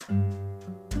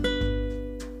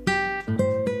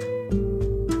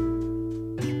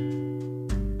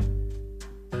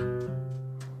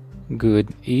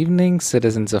Good evening,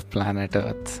 citizens of planet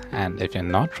Earth. And if you're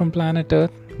not from planet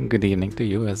Earth, good evening to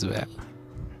you as well.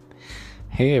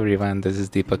 Hey everyone, this is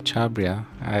Deepak Chabria.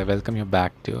 I welcome you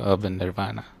back to Urban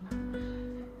Nirvana.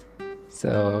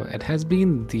 So, it has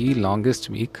been the longest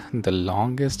week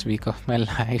of my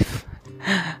life,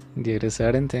 due to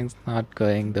certain things not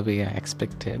going the way I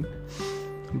expected.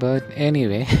 But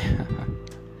anyway,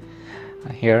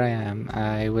 here I am.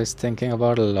 I was thinking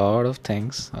about a lot of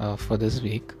things for this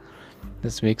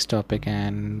week's topic,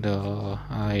 and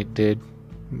I did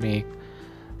make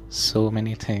so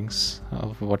many things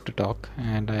of what to talk,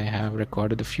 and I have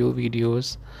recorded a few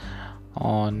videos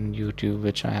on YouTube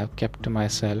which I have kept to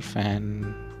myself,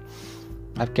 and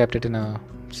I've kept it in a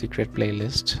secret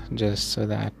playlist just so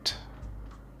that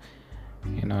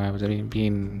I was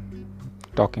been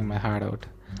talking my heart out.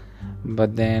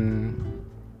 But then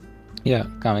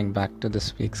coming back to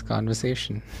this week's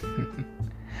conversation.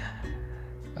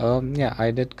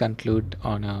 I did conclude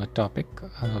on a topic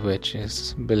which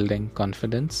is building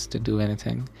confidence to do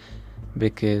anything,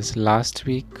 because last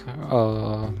week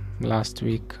around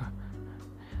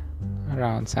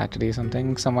Saturday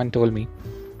something, someone told me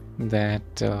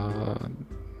that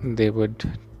they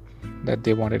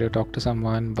wanted to talk to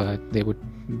someone, but they would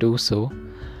do so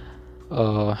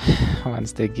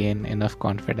once they gain enough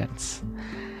confidence.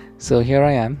 So here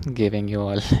I am, giving you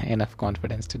all enough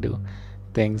confidence to do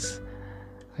things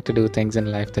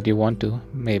in life that you want to,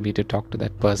 maybe to talk to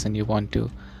that person you want to,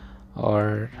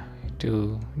 or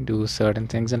to do certain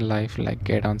things in life like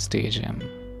get on stage and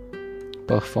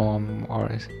perform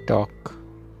or talk,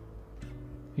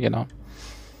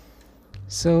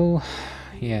 So,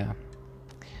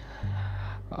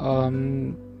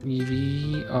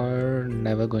 we are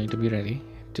never going to be ready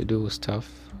to do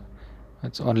stuff.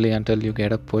 It's only until you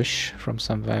get a push from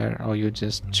somewhere, or you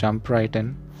just jump right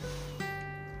in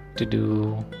to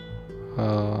do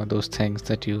those things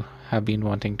that you have been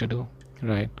wanting to do,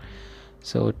 right?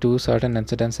 So, two certain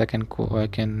incidents I can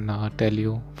tell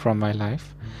you from my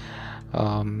life.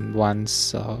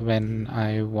 Once, when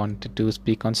I wanted to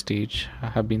speak on stage, I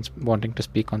have been wanting to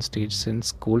speak on stage since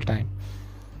school time.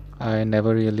 I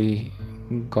never really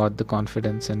got the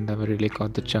confidence and never really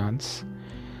got the chance.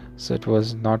 So it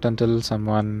was not until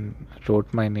someone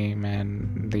wrote my name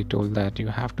and they told that you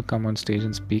have to come on stage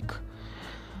and speak.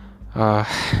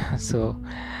 So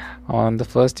on the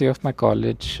first day of my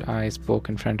college, I spoke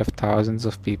in front of thousands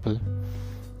of people,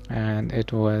 and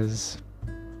it was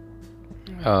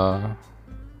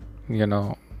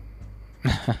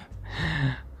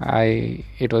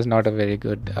it was not a very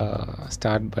good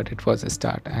start, but it was a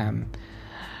start, and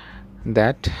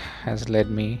that has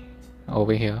led me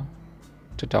over here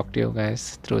to talk to you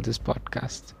guys through this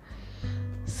podcast.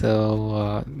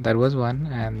 So that was one,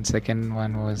 and second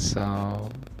one was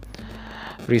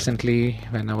recently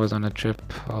when I was on a trip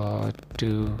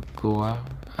to Goa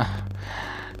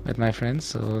with my friends.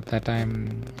 So that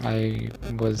time I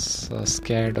was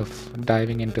scared of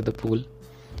diving into the pool.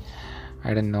 I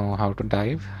didn't know how to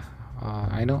dive.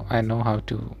 I know how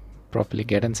to properly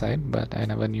get inside, but I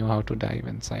never knew how to dive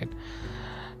inside.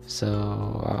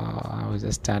 So I was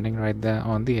just standing right there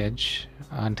on the edge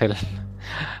until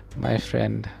my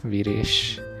friend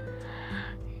Viresh,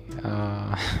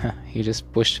 he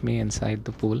just pushed me inside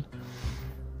the pool,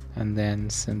 and then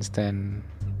since then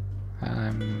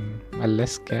I'm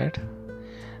less scared.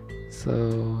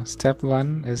 So step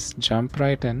one is jump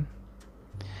right in.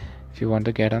 If you want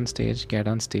to get on stage,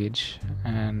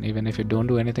 and even if you don't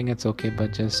do anything, it's okay,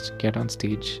 but just get on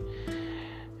stage.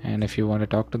 And if you want to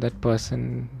talk to that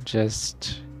person,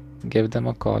 just give them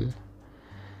a call,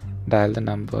 dial the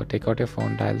number, take out your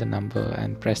phone, dial the number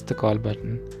and press the call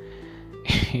button.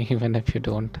 Even if you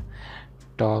don't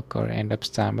talk or end up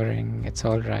stammering, it's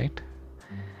all right,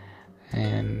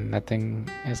 and nothing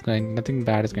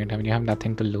bad is going to happen. You have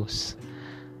nothing to lose,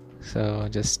 so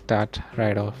just start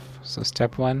right off. So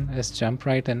step one is jump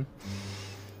right in,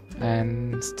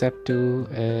 and step two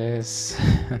is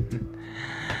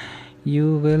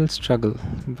you will struggle,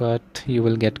 but you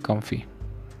will get comfy,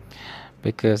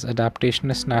 because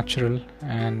adaptation is natural,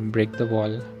 and break the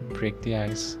wall, break the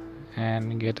ice,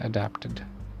 and get adapted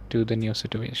to the new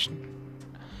situation.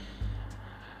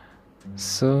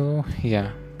 So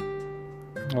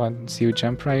once you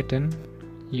jump right in,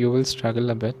 you will struggle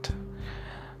a bit,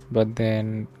 but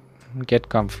then get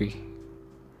comfy.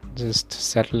 Just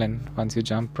settle in. Once you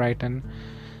jump right in,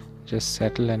 just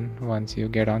settle in. Once you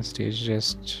get on stage,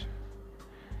 just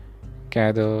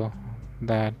gather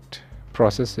that,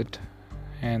 process it,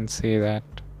 and say that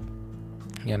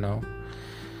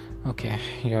okay,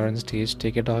 you're on stage,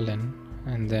 take it all in,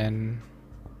 and then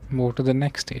move to the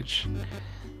next stage.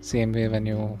 Same way when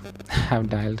you have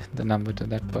dialed the number to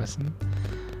that person,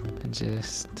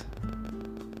 just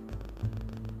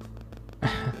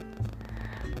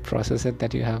process it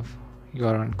that you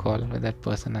are on call with that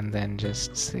person, and then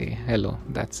just say hello.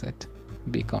 That's it.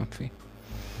 Be comfy.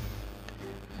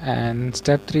 And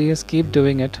step 3 is keep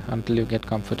doing it until you get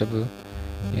comfortable.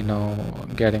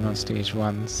 Getting on stage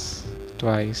once,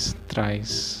 twice,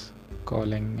 thrice,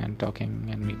 calling and talking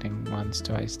and meeting once,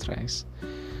 twice, thrice.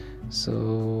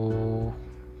 So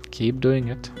keep doing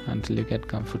it until you get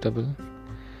comfortable.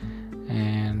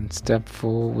 And step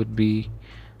 4 would be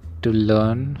to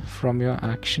learn from your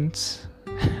actions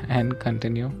and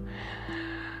continue.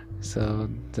 So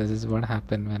this is what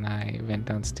happened when I went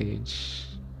on stage.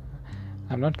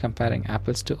 I'm not comparing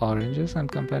apples to oranges, I'm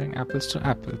comparing apples to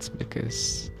apples,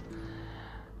 because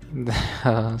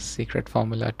the secret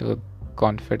formula to a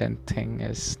confident thing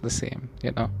is the same.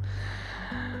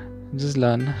 Just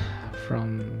learn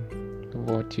from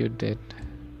what you did,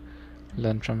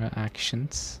 learn from your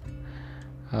actions,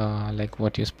 like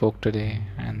what you spoke today,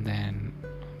 and then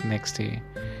next day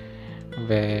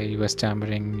where you were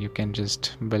stammering, you can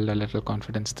just build a little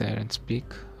confidence there and speak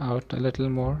out a little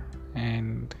more.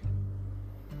 And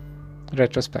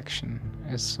retrospection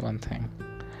is one thing.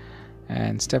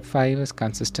 And step 5 is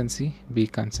consistency. Be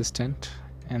consistent,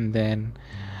 and then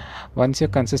once you're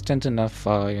consistent enough,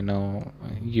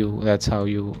 that's how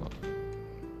you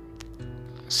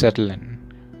settle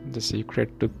in. The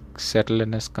secret to settle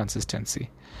in is consistency.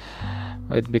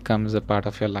 It becomes a part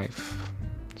of your life,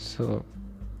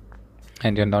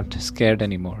 and you're not scared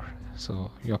anymore, so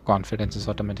your confidence is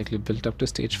automatically built up to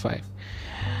stage 5.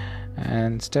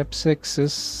 And step 6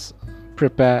 is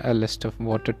prepare a list of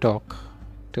what to talk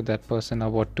to that person, or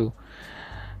what to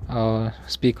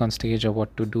speak on stage, or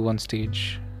what to do on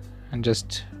stage, and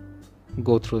just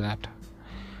go through that.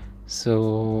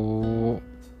 So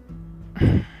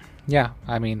yeah,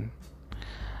 I mean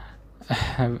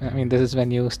this is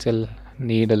when you still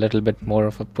need a little bit more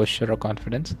of a push or a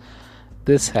confidence.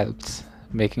 This helps.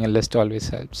 Making a list always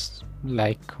helps.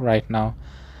 Like right now,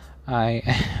 I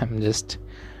am just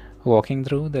walking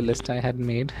through the list I had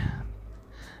made.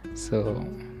 So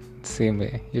same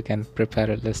way, you can prepare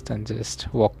a list and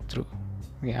just walk through.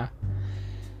 Yeah.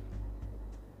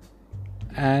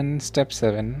 And step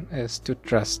 7 is to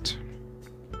trust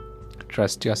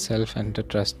yourself, and to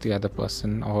trust the other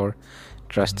person, or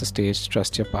trust the stage,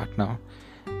 trust your partner,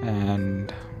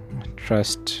 and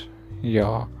trust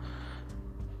your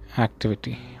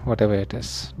activity, whatever it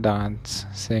is. Dance,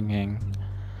 singing,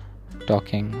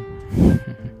 talking.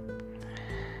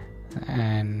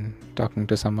 And talking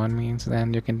to someone means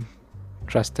then you can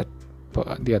trust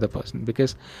the other person,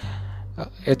 because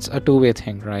it's a two-way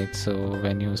thing, right? So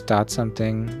when you start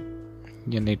something,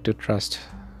 you need to trust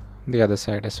the other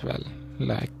side as well.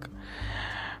 Like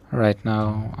right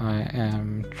now, I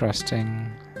am trusting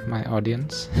my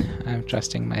audience, I'm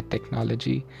trusting my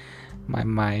technology, my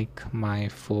mic, my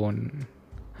phone,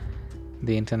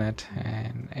 the internet,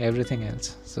 and everything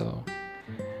else. So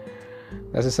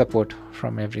there's a support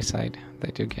from every side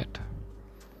that you get.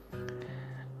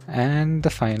 And the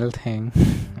final thing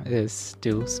is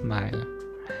to smile.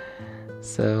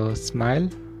 So smile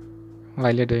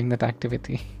while you're doing that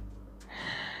activity,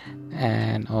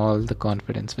 and all the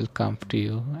confidence will come to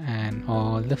you, and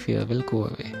all the fear will go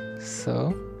away.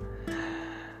 So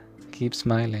keep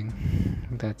smiling.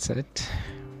 That's it.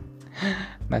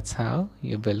 That's how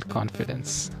you build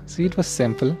confidence. See, it was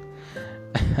simple.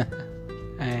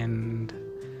 And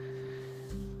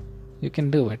you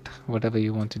can do it, whatever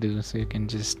you want to do. So you can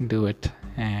just do it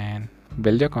and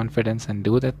build your confidence and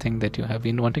do that thing that you have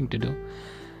been wanting to do.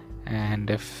 And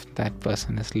if that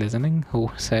person is listening who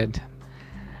said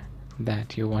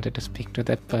that you wanted to speak to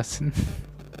that person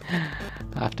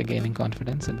after gaining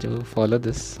confidence, and do follow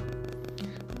this.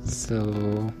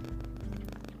 So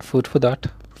food for thought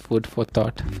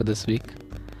for this week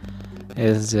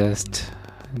is just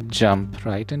jump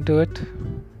right into it.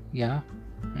 Yeah.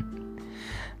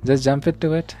 Just jump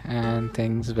into it, and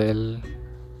things will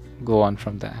go on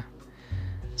from there.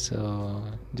 So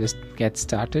just get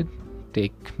started,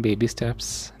 take baby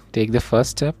steps, take the first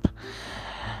step,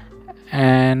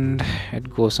 and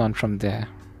it goes on from there.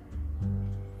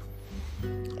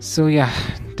 So yeah,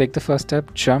 take the first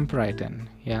step, jump right in.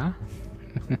 Yeah.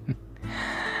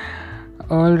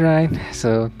 Alright,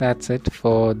 so that's it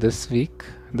for this week's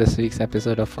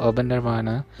episode of Urban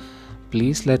Nirvana.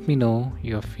 Please let me know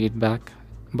your feedback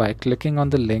by clicking on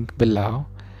the link below,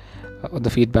 the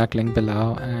feedback link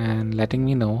below, and letting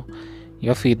me know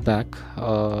your feedback.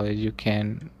 You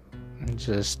can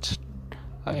just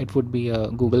it would be a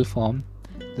Google form,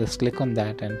 Just click on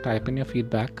that and type in your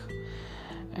feedback,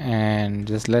 and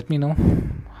just let me know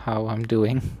how I'm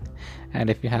doing. And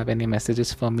if you have any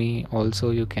messages for me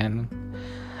also, you can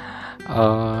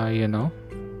you know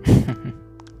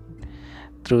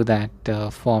through that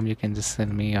form you can just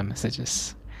send me your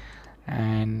messages.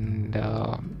 And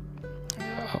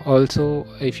also,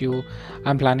 if you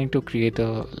I'm planning to create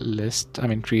a list,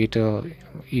 create a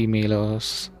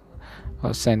emailers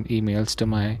or send emails to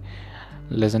my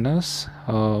listeners,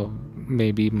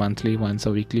 maybe monthly once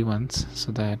or weekly once,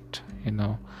 so that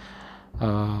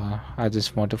I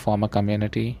just want to form a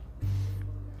community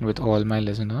with all my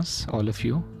listeners, all of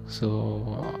you.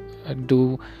 So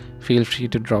do feel free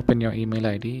to drop in your email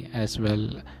ID as well,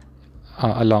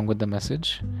 along with the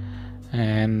message.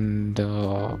 And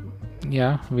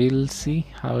yeah, we'll see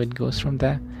how it goes from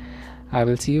there. I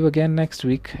will see you again next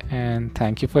week, and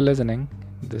thank you for listening.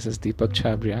 This is Deepak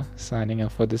Chabria signing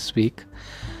off for this week.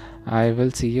 I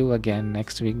will see you again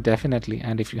next week, definitely.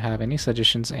 And if you have any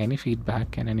suggestions, any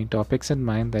feedback, and any topics in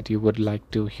mind that you would like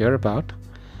to hear about,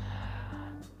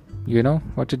 you know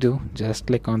what to do. Just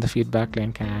click on the feedback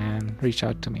link and reach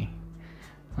out to me.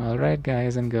 Alright,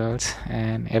 guys and girls,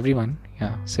 and everyone,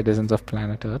 citizens of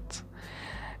planet Earth,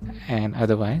 and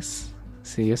otherwise,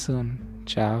 see you soon.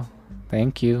 Ciao.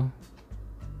 Thank you.